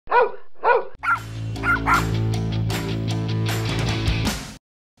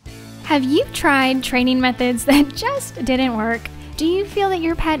Have you tried training methods that just didn't work? Do you feel that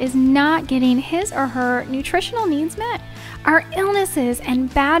your pet is not getting his or her nutritional needs met? Are illnesses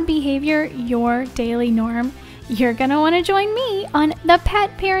and bad behavior your daily norm? You're going to want to join me on the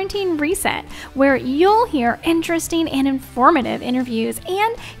Pet Parenting Reset, where you'll hear interesting and informative interviews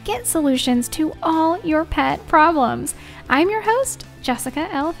and get solutions to all your pet problems. I'm your host, Jessica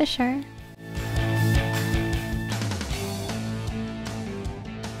L. Fisher.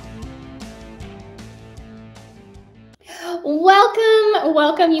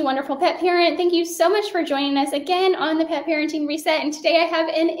 Welcome, you wonderful pet parent. Thank you so much for joining us again on the Pet Parenting Reset. And today I have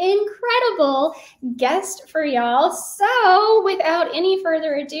an incredible guest for y'all. So without any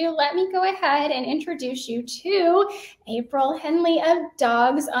further ado, let me go ahead and introduce you to April Henley of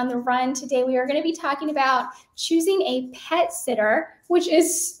Dogs on the Run. Today we are going to be talking about choosing a pet sitter, which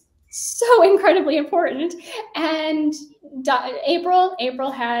is so incredibly important. And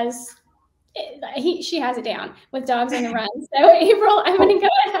April has... she has it down with Dogs on the Run. So April, I'm going to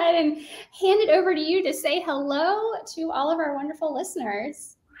go ahead and hand it over to you to say hello to all of our wonderful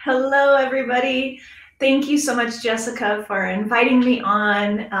listeners. Hello, everybody. Thank you so much, Jessica, for inviting me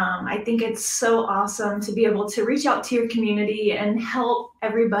on. I think it's so awesome to be able to reach out to your community and help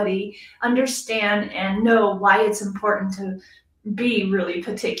everybody understand and know why it's important to be really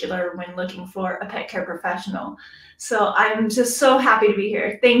particular when looking for a pet care professional. So I'm just so happy to be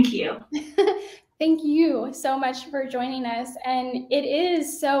here. Thank you. Thank you so much for joining us. And it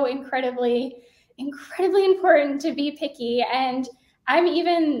is so incredibly important to be picky. And I'm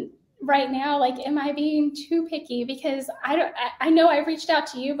even right now, like, am I being too picky? Because I know I reached out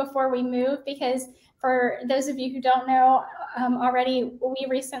to you before we moved, because for those of you who don't know already, we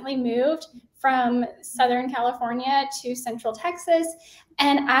recently moved from Southern California to Central Texas.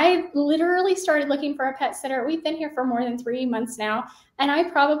 And I literally started looking for a pet sitter. We've been here for more than 3 months now. And I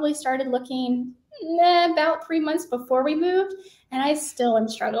probably started looking about 3 months before we moved. And I still am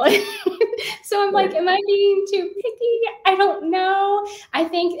struggling. So I'm like, am I being too picky? I don't know. I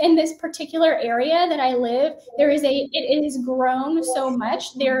think in this particular area that I live, it has grown so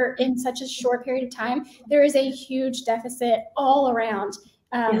much there in such a short period of time. There is a huge deficit all around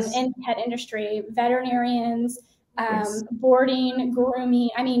in the pet industry, veterinarians, boarding, grooming.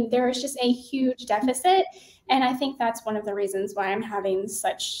 I mean, there is just a huge deficit. And I think that's one of the reasons why I'm having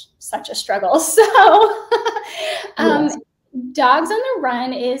such a struggle. So Dogs on the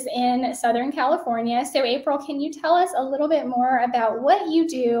Run is in Southern California. So April, can you tell us a little bit more about what you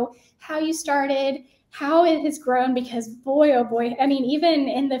do, how you started, how it has grown? Because boy, oh boy, I mean, even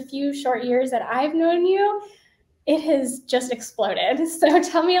in the few short years that I've known you, it has just exploded. So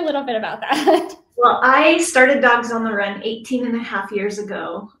tell me a little bit about that. Well, I started Dogs on the Run 18 and a half years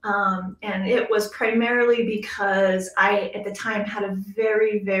ago. And it was primarily because I, at the time, had a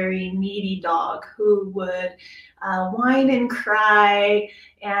very, very needy dog who would whine and cry.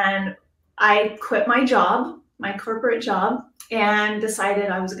 And I quit my job, my corporate job, and decided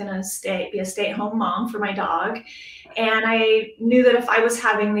I was going to be a stay-at-home mom for my dog. And I knew that if I was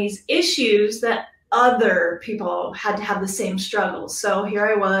having these issues, that other people had to have the same struggles. So here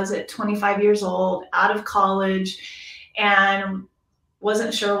I was at 25 years old, out of college, and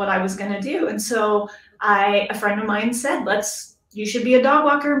wasn't sure what I was going to do. And so a friend of mine said, you should be a dog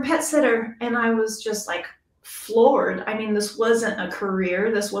walker and pet sitter. And I was just like floored. I mean, this wasn't a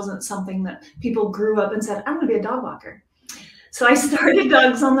career. This wasn't something that people grew up and said, I want to be a dog walker. So I started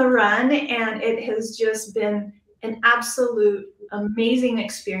Dogs on the Run, and it has just been an absolute amazing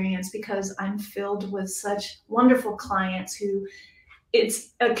experience because I'm filled with such wonderful clients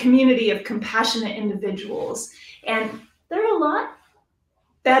it's a community of compassionate individuals, and they're a lot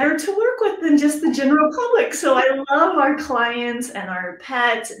better to work with than just the general public. So I love our clients and our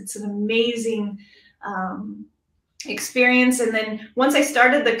pets. It's an amazing experience. And then once I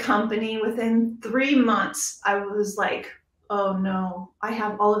started the company, within 3 months, I was like, oh no, I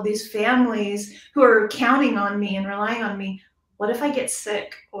have all of these families who are counting on me and relying on me. What if I get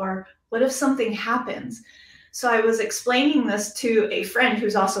sick? Or what if something happens? So I was explaining this to a friend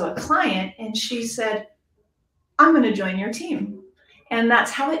who's also a client, and she said, I'm going to join your team. And that's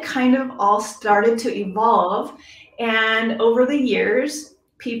how it kind of all started to evolve. And over the years,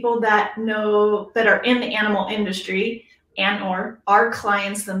 people that are in the animal industry and or our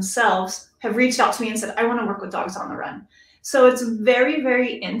clients themselves have reached out to me and said, I want to work with Dogs on the Run. So it's a very,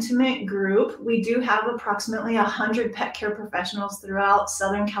 very intimate group. We do have approximately 100 pet care professionals throughout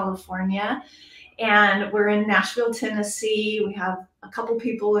Southern California. And we're in Nashville, Tennessee. We have a couple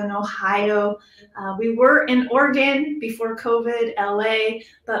people in Ohio. We were in Oregon before COVID, LA,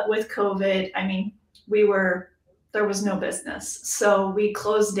 but with COVID, I mean, we were there was no business. So we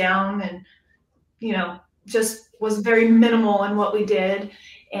closed down and, just was very minimal in what we did.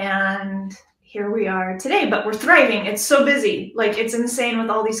 And here we are today, but we're thriving. It's so busy. Like, it's insane with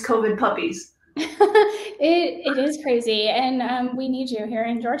all these COVID puppies. It is crazy, and we need you here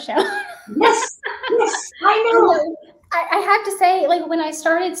in Georgetown. Yes, yes, I know. I have to say, like, when I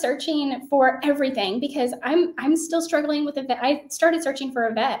started searching for everything, because I'm still struggling with a vet. I started searching for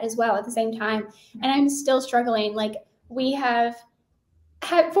a vet as well at the same time, and I'm still struggling. Like, we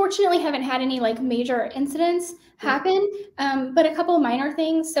fortunately haven't had any like major incidents happen, but a couple of minor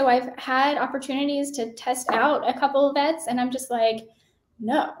things. So I've had opportunities to test out a couple of vets, and I'm just like,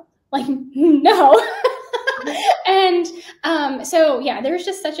 no, like, no. And so yeah, there's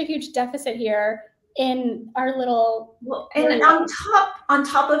just such a huge deficit here in our little. Well, and on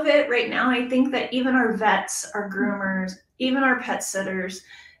top of it right now, I think that even our vets, our groomers, even our pet sitters,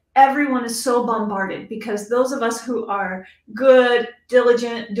 everyone is so bombarded, because those of us who are good,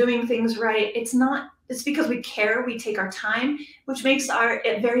 diligent, doing things right, it's because we care, we take our time, which makes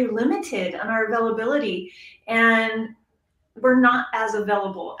it very limited on our availability. And we're not as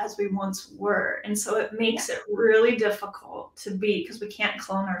available as we once were. And so it makes it really difficult to be, because we can't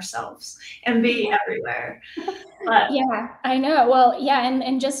clone ourselves and be everywhere. But yeah, I know. Well, yeah.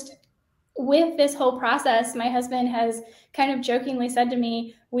 And just with this whole process, my husband has kind of jokingly said to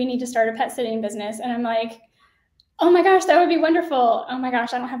me, we need to start a pet sitting business. And I'm like, oh my gosh, that would be wonderful. Oh my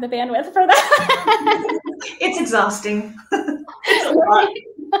gosh, I don't have the bandwidth for that. It's exhausting. It's a lot.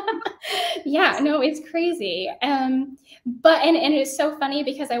 Yeah, no, it's crazy. But it's so funny,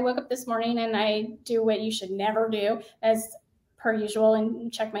 because I woke up this morning and I do what you should never do, as per usual,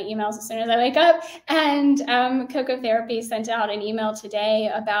 and check my emails as soon as I wake up. And Coco Therapy sent out an email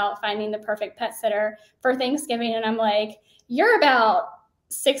today about finding the perfect pet sitter for Thanksgiving. And I'm like, you're about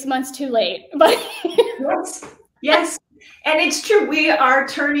 6 months too late. But yes. And it's true. We are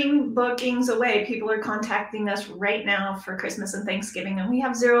turning bookings away. People are contacting us right now for Christmas and Thanksgiving, and we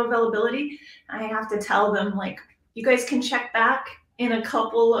have zero availability. I have to tell them, like, you guys can check back in a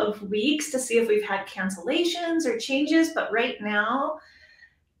couple of weeks to see if we've had cancellations or changes. But right now,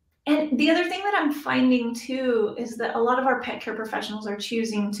 and the other thing that I'm finding too is that a lot of our pet care professionals are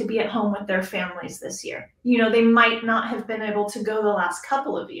choosing to be at home with their families this year. They might not have been able to go the last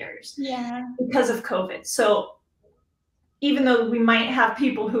couple of years because of COVID. So even though we might have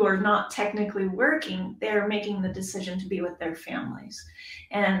people who are not technically working, they're making the decision to be with their families.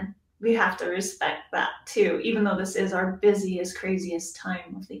 And we have to respect that too, even though this is our busiest, craziest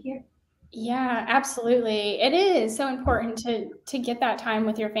time of the year. Yeah, absolutely. It is so important to get that time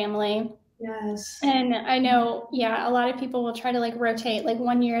with your family. Yes. And I know, yeah, a lot of people will try to like rotate. Like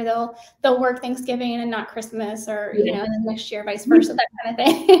one year they'll work Thanksgiving and not Christmas, or and then next year vice versa, that kind of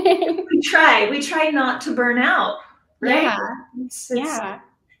thing. We try not to burn out. Right? Yeah.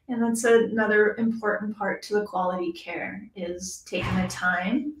 And that's another important part to the quality care, is taking the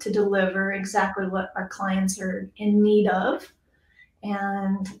time to deliver exactly what our clients are in need of,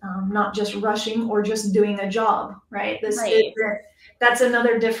 and not just rushing or just doing a job, right? That's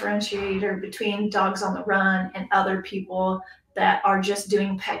another differentiator between Dogs on the Run and other people that are just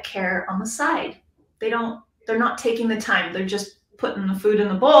doing pet care on the side. They're not taking the time. They're just putting the food in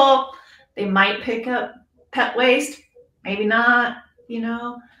the bowl. They might pick up pet waste, maybe not,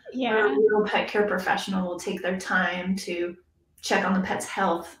 Yeah. A real pet care professional will take their time to check on the pet's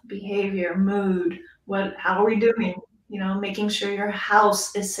health, behavior, mood, how are we doing, making sure your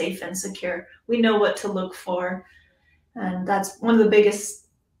house is safe and secure. We know what to look for. And that's one of the biggest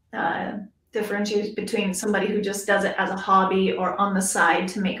differentiators between somebody who just does it as a hobby or on the side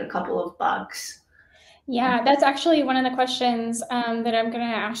to make a couple of bucks. Yeah, that's actually one of the questions that I'm going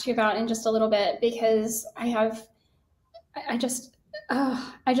to ask you about in just a little bit, because I just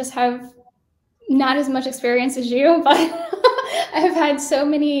have not as much experience as you, but I've had so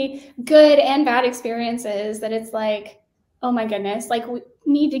many good and bad experiences that it's like, oh my goodness, like we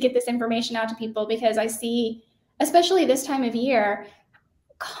need to get this information out to people, because I see, especially this time of year,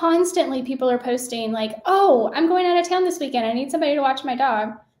 constantly people are posting like, oh, I'm going out of town this weekend. I need somebody to watch my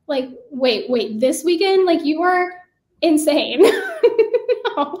dog. Like, wait, this weekend? Like, you are insane.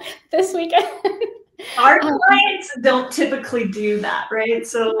 No, this weekend. Our clients don't typically do that, right?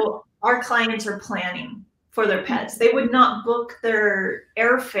 So our clients are planning for their pets. They would not book their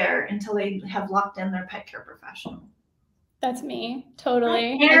airfare until they have locked in their pet care professional. That's me,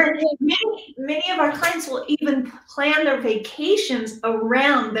 totally. And many of our clients will even plan their vacations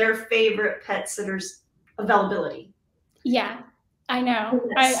around their favorite pet sitter's availability. Yeah, I know.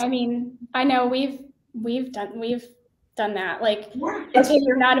 I mean, I know we've done that. Like, Yeah, okay,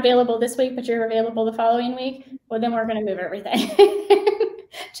 you're not available this week, but you're available the following week. Well, then we're going to move everything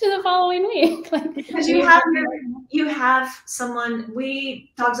to the following week. Like, because you have someone.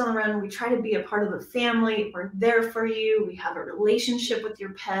 We Dogs on the Run. We try to be a part of the family. We're there for you. We have a relationship with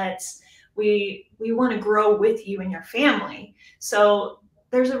your pets. We want to grow with you and your family. So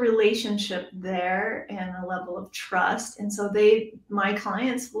there's a relationship there and a level of trust. And so my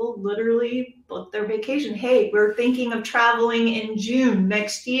clients will literally book their vacation. Hey, we're thinking of traveling in June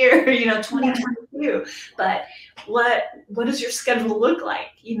next year, 2022. But what does your schedule look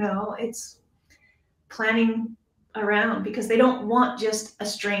like? It's planning around, because they don't want just a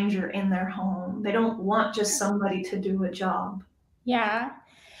stranger in their home. They don't want just somebody to do a job. Yeah.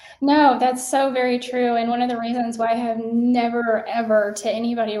 No, that's so very true. And one of the reasons why I have never, ever to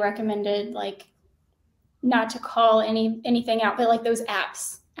anybody recommended, like, not to call anything out, but like those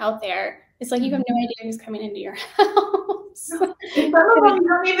apps out there, it's like you have no idea who's coming into your house. Some of them you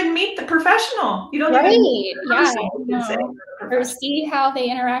don't even meet the professional. You don't even meet the person, no. Or see how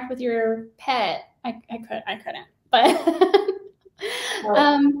they interact with your pet. I couldn't. But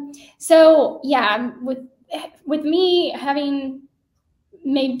so yeah, with me having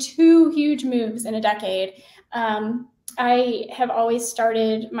made 2 huge moves in a decade, I have always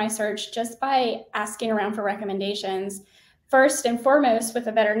started my search just by asking around for recommendations, first and foremost with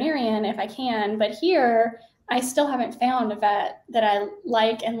a veterinarian if I can. But here, I still haven't found a vet that I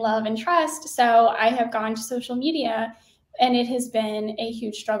like and love and trust. So I have gone to social media, and it has been a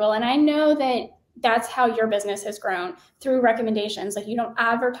huge struggle. And I know that that's how your business has grown, through recommendations. Like, you don't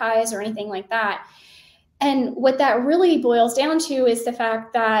advertise or anything like that. And what that really boils down to is the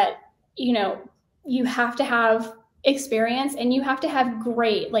fact that, you have to have experience, and you have to have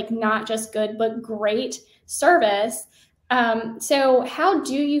great, like, not just good, but great service. So how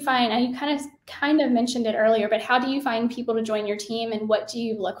do you find, and you kind of mentioned it earlier, but how do you find people to join your team, and what do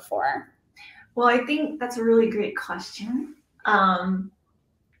you look for? Well, I think that's a really great question.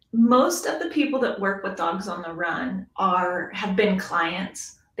 Most of the people that work with Dogs on the Run have been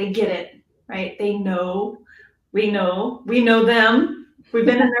clients. They get it, right? They know, we know them. We've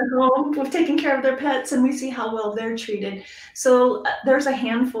been in their home, we've taken care of their pets, and we see how well they're treated. So there's a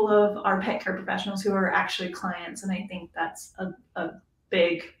handful of our pet care professionals who are actually clients, and I think that's a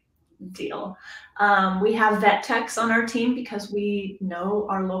big deal. We have vet techs on our team because we know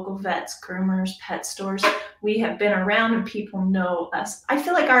our local vets, groomers, pet stores. We have been around and people know us. I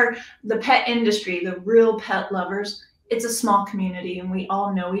feel like the pet industry, the real pet lovers, it's a small community and we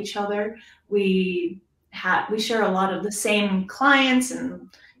all know each other. We share a lot of the same clients, and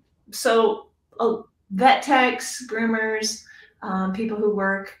so vet techs, groomers, people who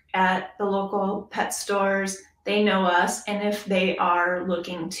work at the local pet stores, they know us. And if they are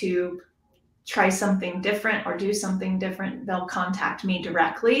looking to try something different or do something different, they'll contact me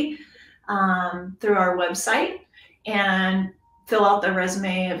directly through our website and fill out their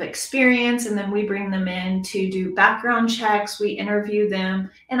resume of experience. And then we bring them in to do background checks. We interview them.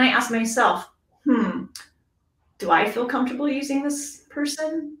 And I ask myself, do I feel comfortable using this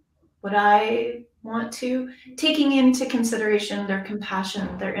person? Would I want to? Taking into consideration their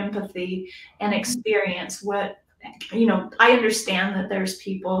compassion, their empathy, and experience. I understand that there's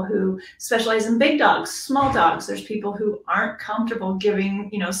people who specialize in big dogs, small dogs. There's people who aren't comfortable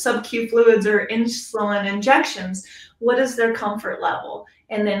giving, sub-Q fluids or insulin injections. What is their comfort level?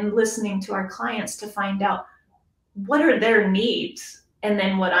 And then listening to our clients to find out what are their needs. And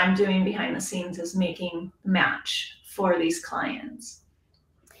then what I'm doing behind the scenes is making the match for these clients.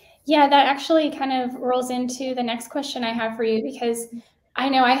 Yeah, that actually kind of rolls into the next question I have for you, because I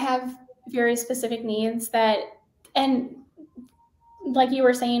know I have very specific needs and like you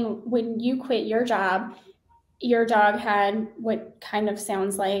were saying, when you quit your job, your dog had what kind of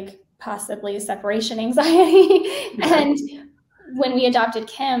sounds like possibly separation anxiety. And when we adopted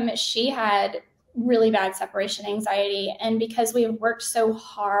Kim, she had really bad separation anxiety. And because we have worked so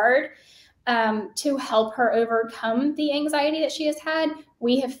hard to help her overcome the anxiety that she has had,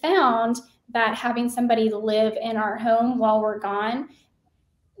 we have found that having somebody live in our home while we're gone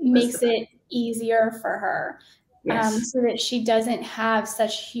makes it easier for her. Yes. So that she doesn't have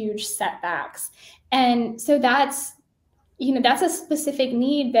such huge setbacks. And so that's a specific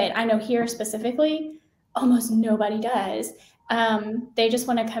need that I know here specifically, almost nobody does. They just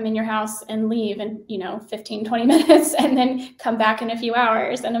want to come in your house and leave in, 15, 20 minutes and then come back in a few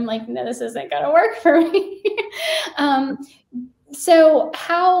hours. And I'm like, no, this isn't going to work for me. So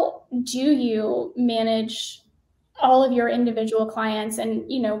how do you manage all of your individual clients and,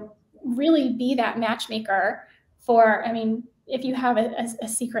 really be that matchmaker for, if you have a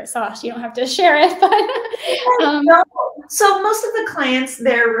secret sauce, you don't have to share it, but No. So most of the clients,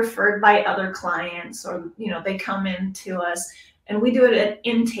 they're referred by other clients, or they come in to us, and we do an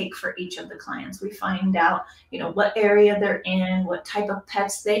intake for each of the clients. We find out what area they're in, what type of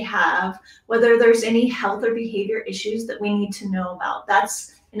pets they have, whether there's any health or behavior issues that we need to know about.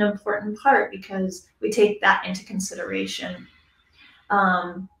 That's an important part because we take that into consideration.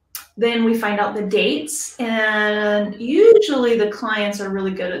 Then we find out the dates, and usually the clients are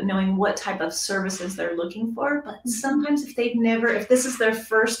really good at knowing what type of services they're looking for. But sometimes if this is their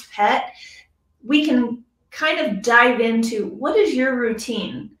first pet, we can kind of dive into what is your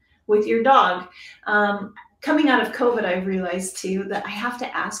routine with your dog. Coming out of COVID, I realized too that I have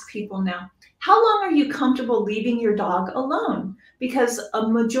to ask people now, how long are you comfortable leaving your dog alone? Because a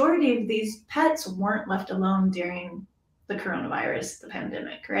majority of these pets weren't left alone during the coronavirus, the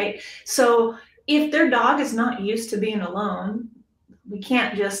pandemic, right? So if their dog is not used to being alone, we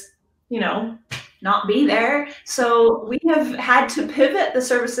can't just, not be there. So we have had to pivot the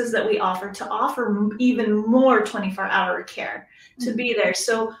services that we offer to offer even more 24-hour care to be there.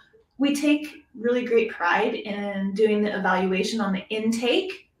 So we take really great pride in doing the evaluation on the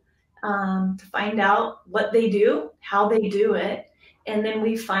intake to find out what they do, how they do it. And then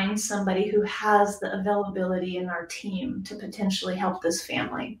we find somebody who has the availability in our team to potentially help this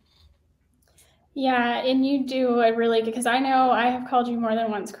family. Yeah, and you do a really good, because I know I have called you more than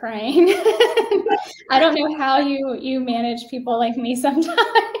once crying. I don't know how you manage people like me sometimes.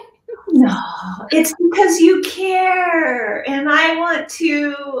 No, it's because you care, and I want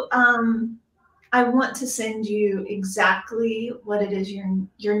to send you exactly what it is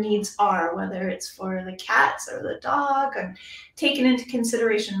your needs are, whether it's for the cats or the dog, and taking into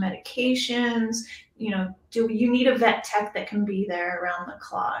consideration medications. Do you need a vet tech that can be there around the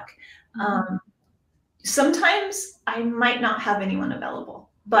clock? Sometimes I might not have anyone available,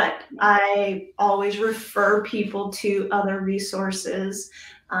 but I always refer people to other resources.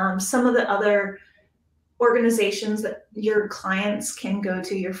 Some of the other organizations that your clients can go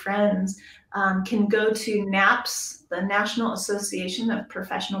to, your friends, can go to NAPS, the National Association of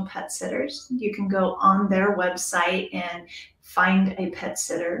Professional Pet Sitters. You can go on their website and find a pet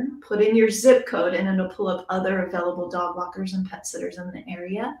sitter, put in your zip code, and it'll pull up other available dog walkers and pet sitters in the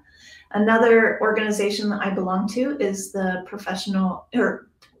area. Another organization that I belong to is the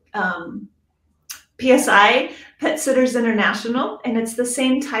PSI, Pet Sitters International, and it's the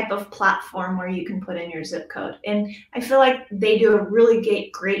same type of platform where you can put in your zip code. And I feel like they do a really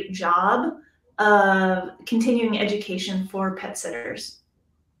great job of continuing education for pet sitters.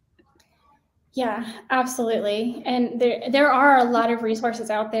 Yeah, absolutely. And there are a lot of resources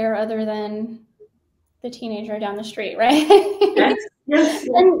out there other than the teenager down the street, right? Yes.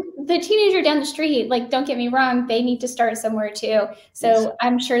 And the teenager down the street, like, don't get me wrong, they need to start somewhere too. So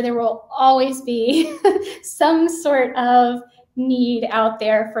I'm sure there will always be some sort of need out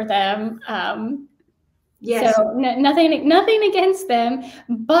there for them. Yes. So nothing against them,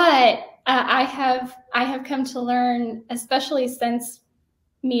 but I have come to learn, especially since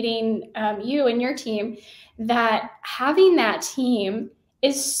meeting you and your team, that having that team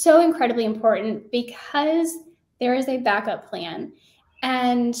is so incredibly important because there is a backup plan.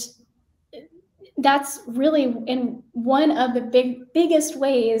 And that's really in one of the biggest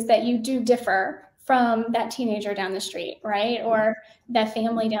ways that you do differ from that teenager down the street, right? Or that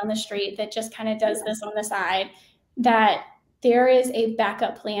family down the street that just kind of does this on the side, that there is a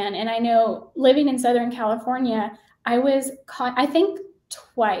backup plan. And I know living in Southern California, I was caught, I think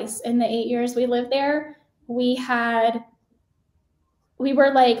twice in the 8 years we lived there, we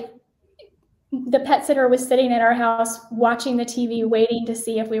were like, the pet sitter was sitting at our house watching the TV, waiting to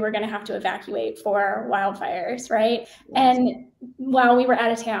see if we were going to have to evacuate for wildfires, right? Yes. And while we were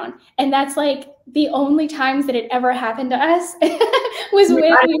out of town. And that's like the only times that it ever happened to us was when we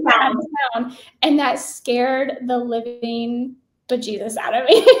were out of town. And that scared the living bejesus out of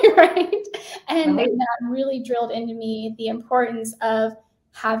me, right? And that really drilled into me the importance of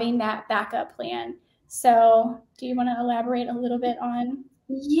having that backup plan. So do you want to elaborate a little bit on?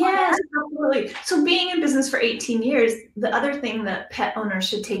 Yes, absolutely. So being in business for 18 years, the other thing that pet owners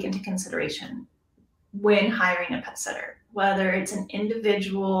should take into consideration when hiring a pet sitter, whether it's an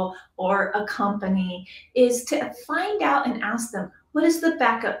individual or a company, is to find out and ask them, what is the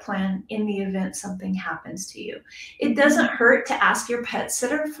backup plan in the event something happens to you? It doesn't hurt to ask your pet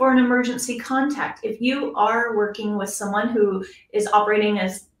sitter for an emergency contact. If you are working with someone who is operating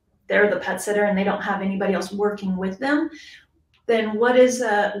as they're the pet sitter and they don't have anybody else working with them, then what is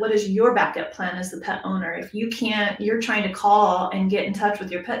your backup plan as the pet owner? If you can't, you're trying to call and get in touch with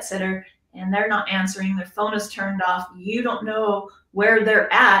your pet sitter and they're not answering, their phone is turned off, you don't know where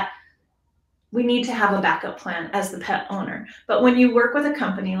they're at, we need to have a backup plan as the pet owner. But when you work with a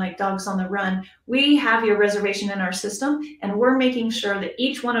company like Dogs on the Run, we have your reservation in our system, and we're making sure that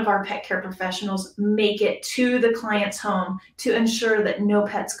each one of our pet care professionals make it to the client's home to ensure that no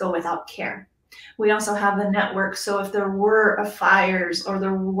pets go without care. We also have the network, so if there were a fires or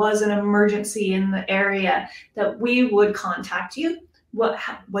there was an emergency in the area, that we would contact you. What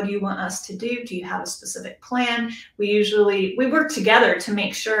do you want us to do? Do you have a specific plan? We work together to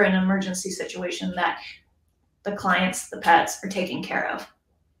make sure in an emergency situation that the clients, the pets, are taken care of.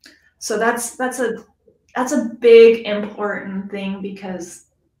 So that's a big important thing, because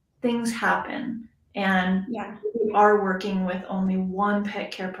things happen, and Yeah. we are working with only one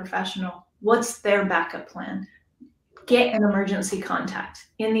pet care professional. What's their backup plan? Get an emergency contact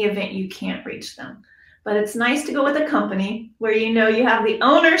in the event you can't reach them. But it's nice to go with a company where you know you have the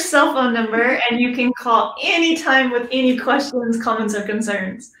owner's cell phone number and you can call anytime with any questions, comments, or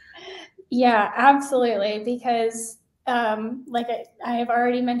concerns. Yeah, absolutely. Because, like I have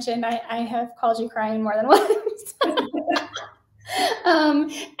already mentioned, I have called you crying more than once.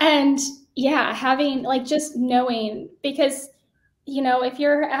 And yeah, having like just knowing, because, you know, if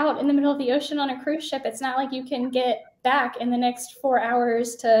you're out in the middle of the ocean on a cruise ship, it's not like you can get back in the next 4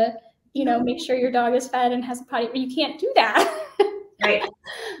 hours to, you know, make sure your dog is fed and has a potty. You can't do that. Right.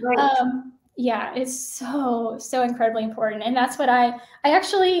 Right. Yeah, it's so incredibly important. And that's what I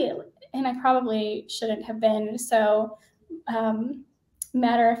actually, and I probably shouldn't have been so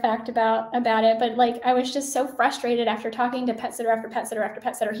matter of fact about it, but like I was just so frustrated after talking to pet sitter after pet sitter after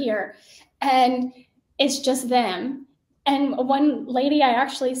pet sitter here, and it's just them. And one lady, I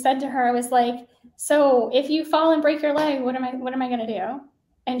actually said to her, I was like, so if you fall and break your leg, what am I going to do?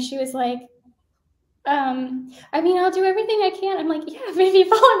 And she was like, I mean, I'll do everything I can. I'm like, yeah, but if you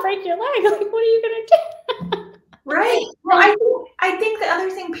fall and break your leg, like, what are you going to do? Right. Well, I think the other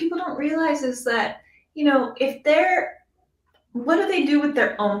thing people don't realize is that, you know, what do they do with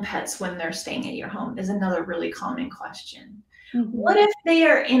their own pets when they're staying at your home is another really common question. Mm-hmm. What if they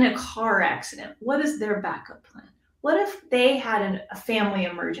are in a car accident? What is their backup plan? What if they had a family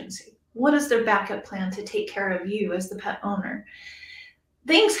emergency? What is their backup plan to take care of you as the pet owner?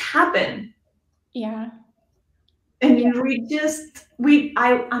 Things happen. Yeah. And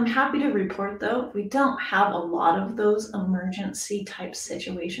I'm happy to report though, we don't have a lot of those emergency type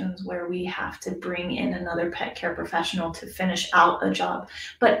situations where we have to bring in another pet care professional to finish out a job.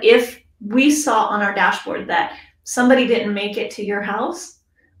 But if we saw on our dashboard that somebody didn't make it to your house,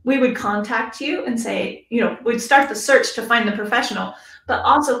 we would contact you and say, you know, we'd start the search to find the professional, but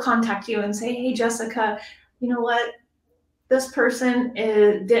also contact you and say, hey, Jessica, you know what? This person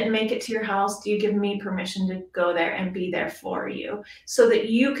didn't make it to your house. Do you give me permission to go there and be there for you, so that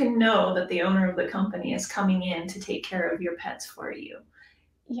you can know that the owner of the company is coming in to take care of your pets for you?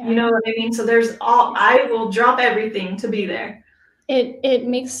 Yeah. You know what I mean? So I will drop everything to be there. It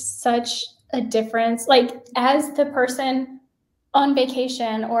makes such a difference. Like as the person on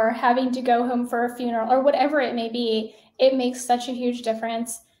vacation or having to go home for a funeral or whatever it may be, it makes such a huge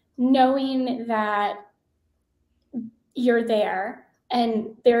difference knowing that you're there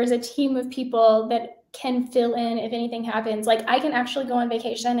and there's a team of people that can fill in if anything happens. Like I can actually go on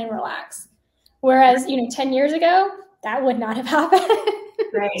vacation and relax. Whereas, you know, 10 years ago, that would not have happened.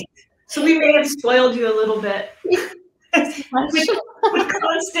 Right. So we may have spoiled you a little bit. with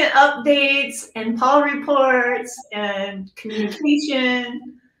constant updates and call reports and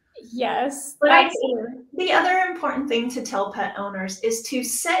communication. Yes. But I think the other important thing to tell pet owners is to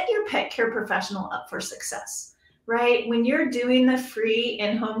set your pet care professional up for success, right? When you're doing the free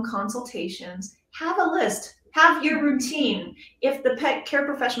in-home consultations, have a list, have your routine. If the pet care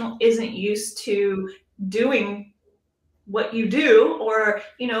professional isn't used to doing what you do, or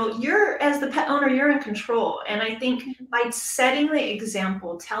you know, you're as the pet owner, you're in control. And I think by setting the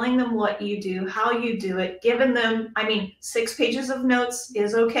example, telling them what you do, how you do it, giving them, I mean, 6 pages of notes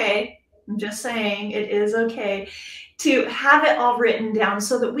is okay. I'm just saying it is okay to have it all written down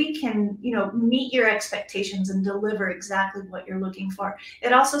so that we can, you know, meet your expectations and deliver exactly what you're looking for.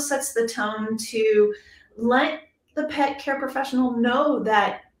 It also sets the tone to let the pet care professional know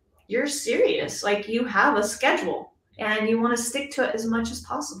that you're serious, like you have a schedule and you want to stick to it as much as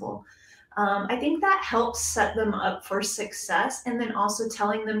possible. I think that helps set them up for success. And then also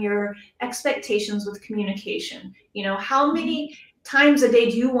telling them your expectations with communication. You know, how many times a day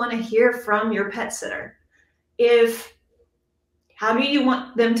do you want to hear from your pet sitter? How do you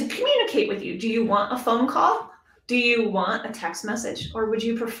want them to communicate with you? Do you want a phone call? Do you want a text message? Or would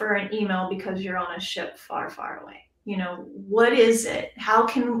you prefer an email because you're on a ship far, far away? You know, what is it? How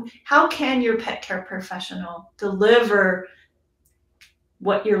can your pet care professional deliver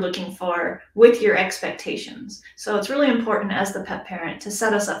what you're looking for with your expectations. So it's really important as the pet parent to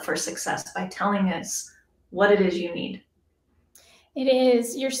set us up for success by telling us what it is you need. It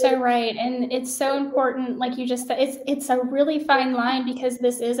is. You're so right. And it's so important, like you just said, it's a really fine line because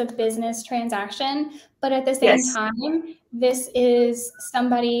this is a business transaction, but at the same Yes, time, this is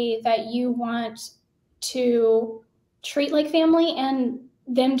somebody that you want to treat like family and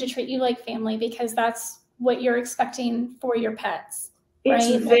them to treat you like family because that's what you're expecting for your pets,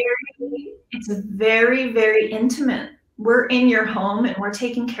 it's right? very, very intimate. We're in your home and we're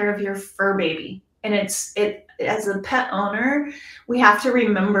taking care of your fur baby. And it as a pet owner, we have to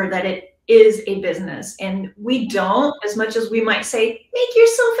remember that it is a business and we don't, as much as we might say, make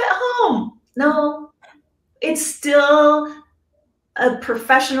yourself at home. No, it's still a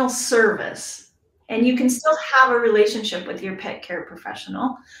professional service and you can still have a relationship with your pet care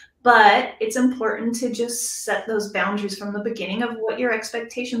professional, but it's important to just set those boundaries from the beginning of what your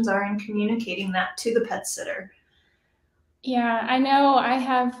expectations are and communicating that to the pet sitter. Yeah, I know I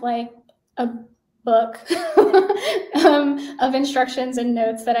have like a book of instructions and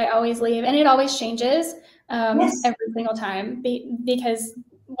notes that I always leave, and it always changes Yes. every single time because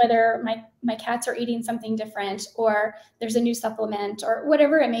whether my cats are eating something different or there's a new supplement or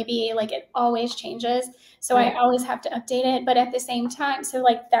whatever it may be, like it always changes. So I Right. always have to update it, but at the same time, so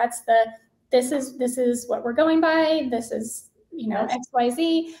like this is what we're going by. This is Yes.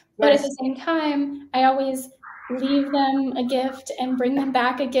 XYZ, but at Yes. the same time, I always leave them a gift and bring them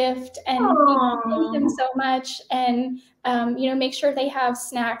back a gift and thank them Oh, so much and make sure they have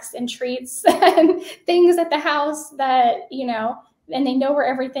snacks and treats and things at the house that and they know where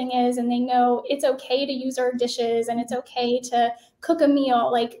everything is and they know it's okay to use our dishes and it's okay to cook a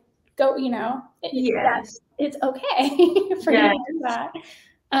meal, like go that yes. it's okay for you Yes. to do that.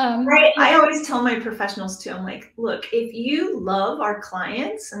 Right. I always tell my professionals too, I'm like, look, if you love our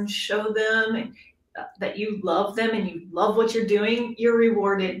clients and show them that you love them and you love what you're doing, you're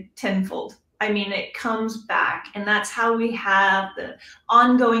rewarded tenfold. I mean, it comes back. And that's how we have the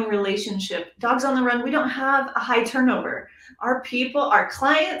ongoing relationship. Dogs on the Run, we don't have a high turnover. Our people, our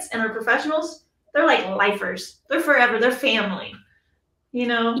clients, and our professionals, they're like lifers. They're forever. They're family, you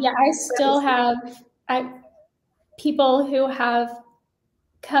know? Yeah, I still have people who have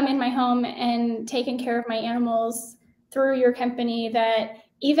come in my home and taken care of my animals through your company that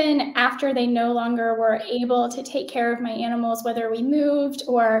even after they no longer were able to take care of my animals, whether we moved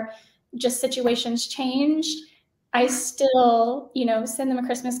or just situations changed, I still, send them a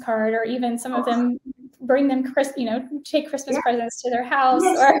Christmas card or even some of Oh, them bring them, take Christmas yeah. presents to their house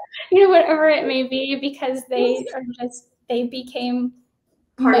Yes. or, whatever it may be, because Yes. they became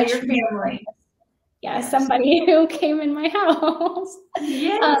Part of much your more, family. yeah, Yes. somebody who came in my house.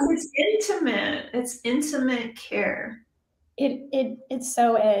 Yes, Um, it's intimate. It's intimate care. it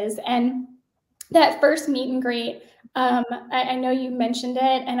so is. And that first meet and greet, I know you mentioned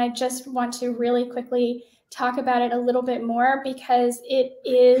it, and I just want to really quickly talk about it a little bit more because it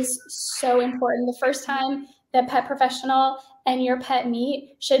is so important. The first time that pet professional and your pet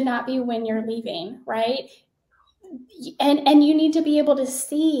meet should not be when you're leaving, right? And you need to be able to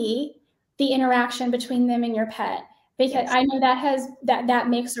see the interaction between them and your pet because Yes. I know that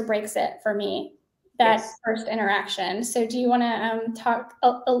makes or breaks it for me, that Yes. first interaction. So do you want to talk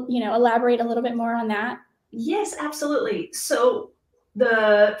elaborate a little bit more on that? Yes, absolutely. So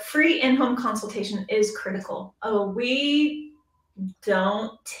the free in-home consultation is critical. We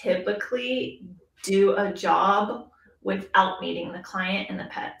don't typically do a job without meeting the client and the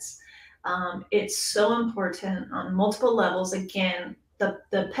pets. It's so important on multiple levels. Again,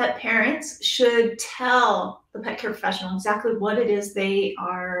 the pet parents should tell the pet care professional exactly what it is they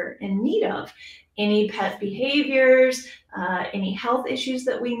are in need of. Any pet behaviors, any health issues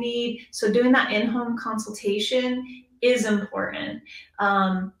that we need. So doing that in-home consultation is important.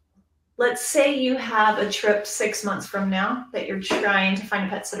 Let's say you have a trip 6 months from now that you're trying to find a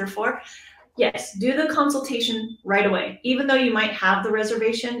pet sitter for. Yes, do the consultation right away. Even though you might have the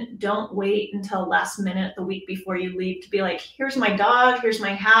reservation, don't wait until last minute the week before you leave to be like, here's my dog, here's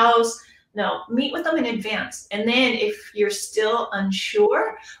my house. No, meet with them in advance. And then if you're still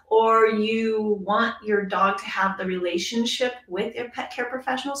unsure or you want your dog to have the relationship with your pet care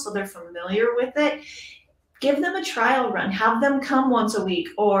professional so they're familiar with it, give them a trial run. Have them come once a week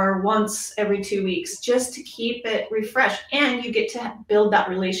or once every 2 weeks just to keep it refreshed. And you get to build that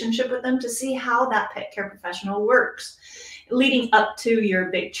relationship with them to see how that pet care professional works leading up to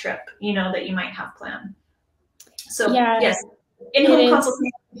your big trip, that you might have planned. So Yeah, yes, it in-home is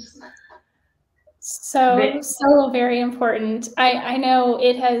consultations. so very important. I know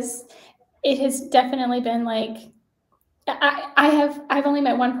it has definitely been like I've only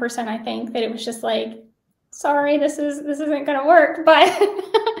met one person, I think, that it was just like, sorry, this isn't gonna work. But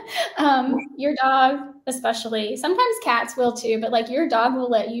your dog, especially, sometimes cats will too, but like your dog will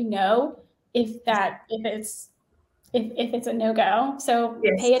let you know if it's a no-go. So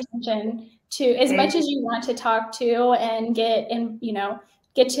Yes. pay attention to, as Okay. much as you want to talk to and get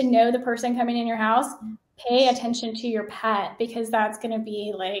to know the person coming in your house, pay attention to your pet, because that's going to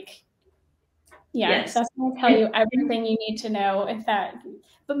be like, yeah, Yes. that's going to tell And, you everything you need to know. If that,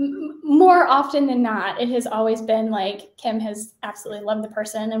 but more often than not, it has always been like Kim has absolutely loved the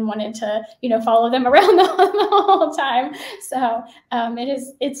person and wanted to, follow them around the whole time. So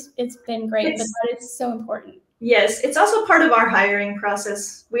it's been great, but it's that is so important. yes, it's also part of our hiring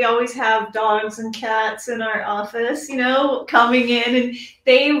process. We always have dogs and cats in our office, coming in, and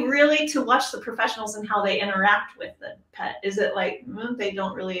they really to watch the professionals and how they interact with the pet. Is it like they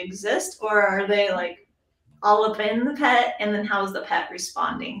don't really exist, or are they like all up in the pet, and then how is the pet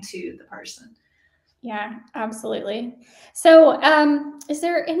responding to the person? Yeah, absolutely. So, is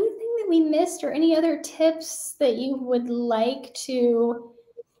there anything that we missed or any other tips that you would like to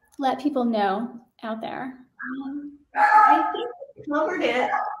let people know out there? I think we covered it.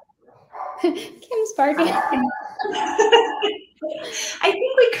 Kim's barking. I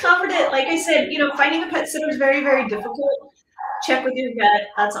think we covered it. Like I said, finding a pet sitter is very, very difficult. Check with your vet.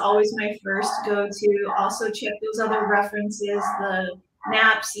 That's always my first go to. Also, check those other references, the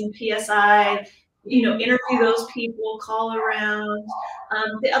NAPS and PSI. Interview those people, call around.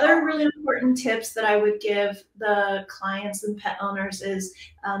 The other really important tips that I would give the clients and pet owners is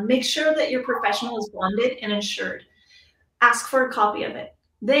make sure that your professional is bonded and insured. Ask for a copy of it.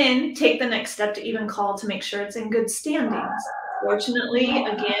 Then take the next step to even call to make sure it's in good standings. Fortunately,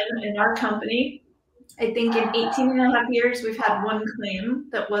 again, in our company, I think in 18 and a half years, we've had one claim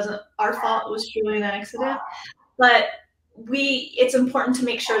that wasn't our fault. It was truly an accident. But it's important to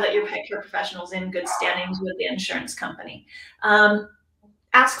make sure that your pet care professional is in good standings with the insurance company.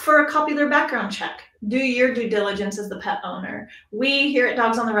 Ask for a copy of their background check. Do your due diligence as the pet owner. We here at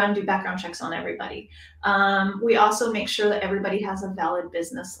Dogs on the Run do background checks on everybody. We also make sure that everybody has a valid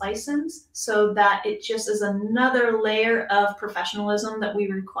business license, so that it just is another layer of professionalism that we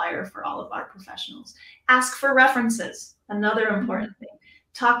require for all of our professionals. Ask for references, another important thing.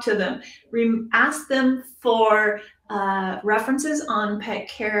 Talk to them. Ask them for references on pet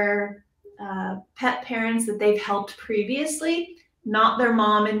care, pet parents that they've helped previously, not their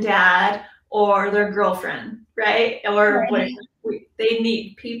mom and dad or their girlfriend, right? Or Right. boyfriend. They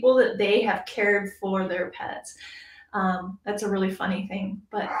need people that they have cared for their pets. That's a really funny thing,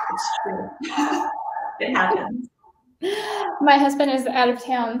 but it's true. It happens. My husband is out of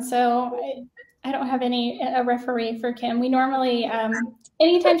town, so I don't have a referee for Kim. We normally,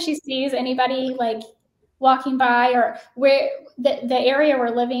 anytime she sees anybody like walking by, or where the area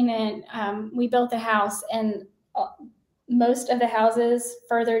we're living in, we built a house, and most of the houses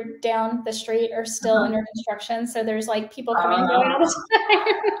further down the street are still under construction. So there's like people coming and going all the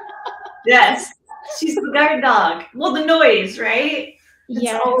time. Yes, she's the guard dog. Well, the noise, right?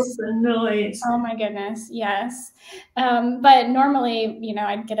 It's always Yes. the noise. Oh my goodness, yes. But normally,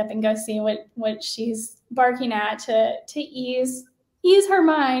 I'd get up and go see what she's barking at to ease her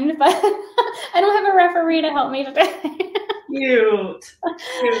mind. But I don't have a referee to help me today. Cute.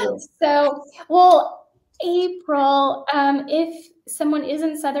 Cute. So, well, April, if someone is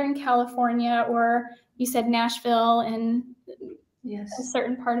in Southern California, or you said Nashville and Yes. a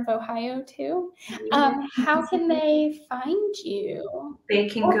certain part of Ohio too, how can they find you? They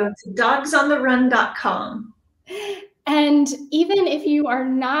can go to dogsontherun.com. And even if you are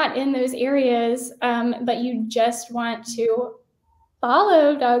not in those areas, but you just want to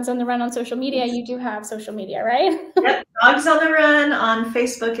follow Dogs on the Run on social media, you do have social media, right? Yep, Dogs on the Run on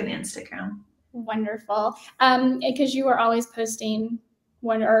Facebook and Instagram. Wonderful. Because you are always posting,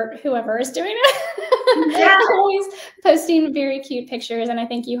 one or whoever is doing it, Yeah. always posting very cute pictures. And I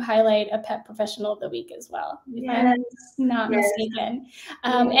think you highlight a pet professional of the week as well, if I'm not mistaken.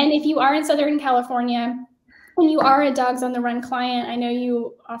 And if you are in Southern California and you are a Dogs on the Run client, I know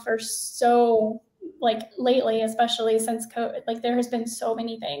you offer so, like lately, especially since COVID, like there has been so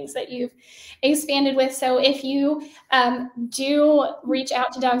many things that you've expanded with. So if you do reach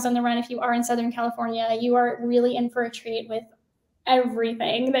out to Dogs on the Run, if you are in Southern California, you are really in for a treat with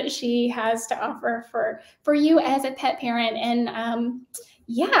everything that she has to offer for you as a pet parent. And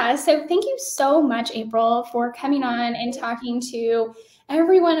yeah, so thank you so much, April, for coming on and talking to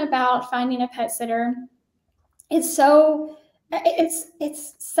everyone about finding a pet sitter. It's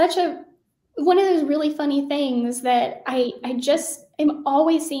such a one of those really funny things that I just am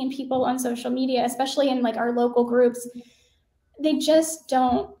always seeing people on social media, especially in like our local groups, they just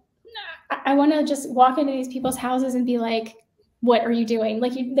don't. I want to just walk into these people's houses and be like, what are you doing?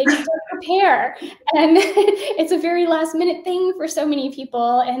 Like they just don't prepare. And it's a very last minute thing for so many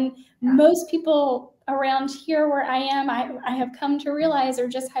people. And most people around here where I am, I have come to realize are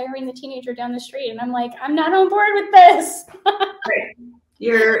just hiring the teenager down the street. And I'm like, I'm not on board with this. Right.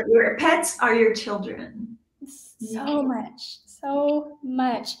 Your pets are your children. So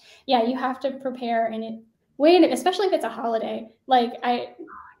much. Yeah, you have to prepare and wait, especially if it's a holiday. Like I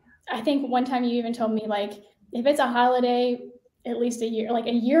think one time you even told me, like, if it's a holiday, at least a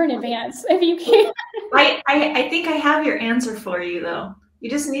year in advance, if you can. I think I have your answer for you though. You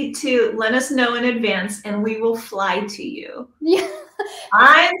just need to let us know in advance and we will fly to you. Yeah.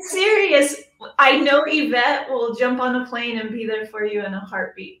 I'm serious. I know Yvette will jump on a plane and be there for you in a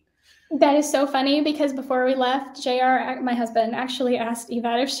heartbeat. That is so funny because before we left, JR, my husband, actually asked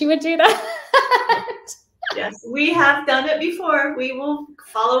Yvette if she would do that. Yes, we have done it before. We will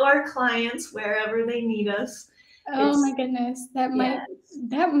follow our clients wherever they need us. Oh my goodness, that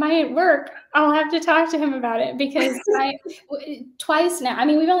might work. I'll have to talk to him about it because twice now. I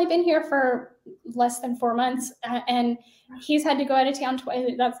mean, we've only been here for less than 4 months, and he's had to go out of town twice.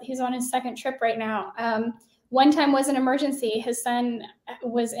 He's on his second trip right now. One time was an emergency. His son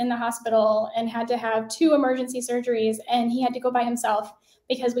was in the hospital and had to have 2 emergency surgeries, and he had to go by himself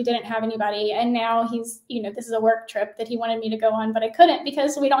because we didn't have anybody. And now he's, this is a work trip that he wanted me to go on, but I couldn't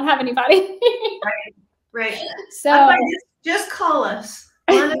because we don't have anybody. Right. So just call us.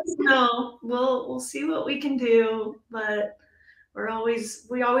 Let us know. We'll see what we can do, but we always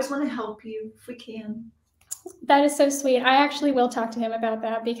want to help you if we can. That is so sweet. I actually will talk to him about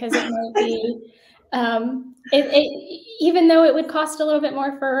that because it might be, even though it would cost a little bit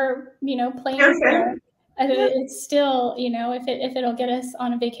more for, plane fare, it's still, if it'll get us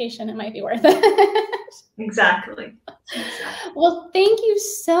on a vacation, it might be worth it. Exactly. Well, thank you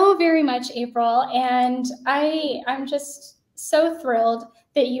so very much, April. And I'm just so thrilled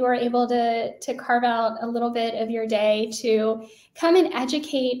that you are able to carve out a little bit of your day to come and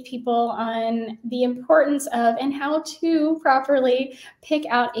educate people on the importance of and how to properly pick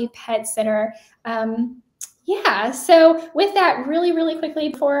out a pet sitter. So with that, really, really quickly,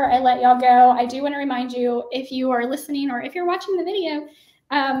 before I let y'all go, I do want to remind you, if you are listening or if you're watching the video,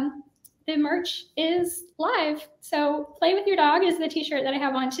 the merch is live. So Play With Your Dog is the t-shirt that I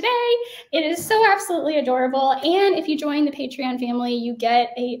have on today. It is so absolutely adorable. And if you join the Patreon family, you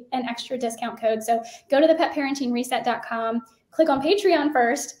get an extra discount code. So go to thepetparentingreset.com, click on Patreon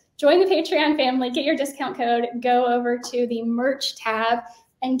first, join the Patreon family, get your discount code, go over to the merch tab,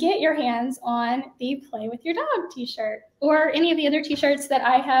 and get your hands on the Play With Your Dog t-shirt or any of the other t-shirts that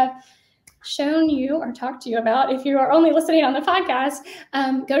I have shown you or talked to you about. If you are only listening on the podcast,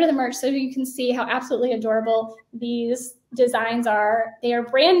 go to the merch so you can see how absolutely adorable these designs are. They are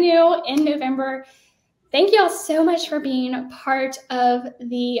brand new in November. Thank you all so much for being part of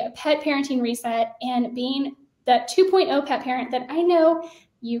the Pet Parenting Reset and being that 2.0 pet parent that I know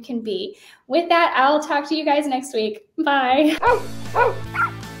you can be. With that, I'll talk to you guys next week. Bye.